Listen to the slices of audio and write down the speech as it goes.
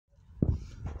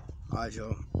Alright,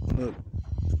 y'all. Look,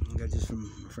 I got this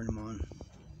from a friend of mine.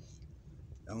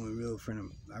 The only real friend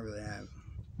I really have.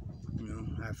 You know,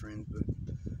 I have friends, but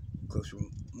closer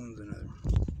one than another.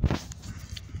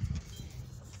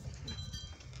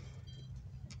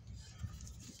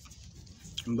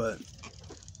 But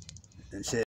it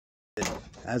said,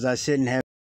 as I sit in heaven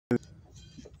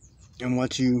and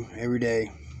watch you every day,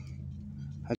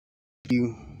 I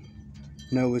you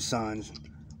know with signs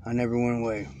I never went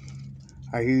away.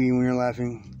 I hear you when you're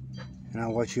laughing, and I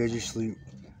watch you as you sleep.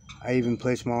 I even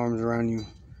place my arms around you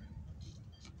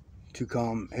to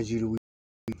calm as you to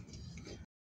weep.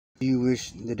 You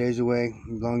wish the days away,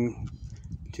 long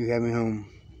to have me home.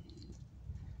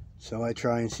 So I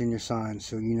try and send your signs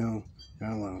so you know you're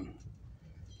not alone.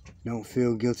 Don't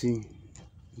feel guilty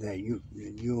that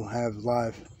you'll have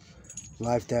life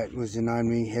that was denied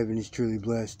me. Heaven is truly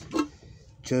blessed.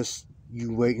 Just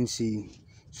you wait and see.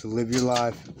 So live your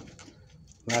life,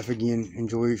 laugh again,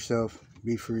 enjoy yourself,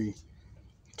 be free.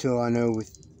 Till I know with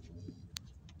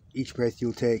each breath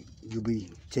you'll take, you'll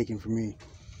be taken from me.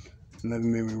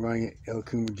 Loving memory, running at El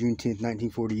Coomer, June 10th,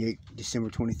 1948, December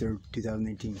 23rd,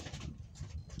 2018.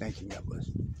 Thank you. God bless.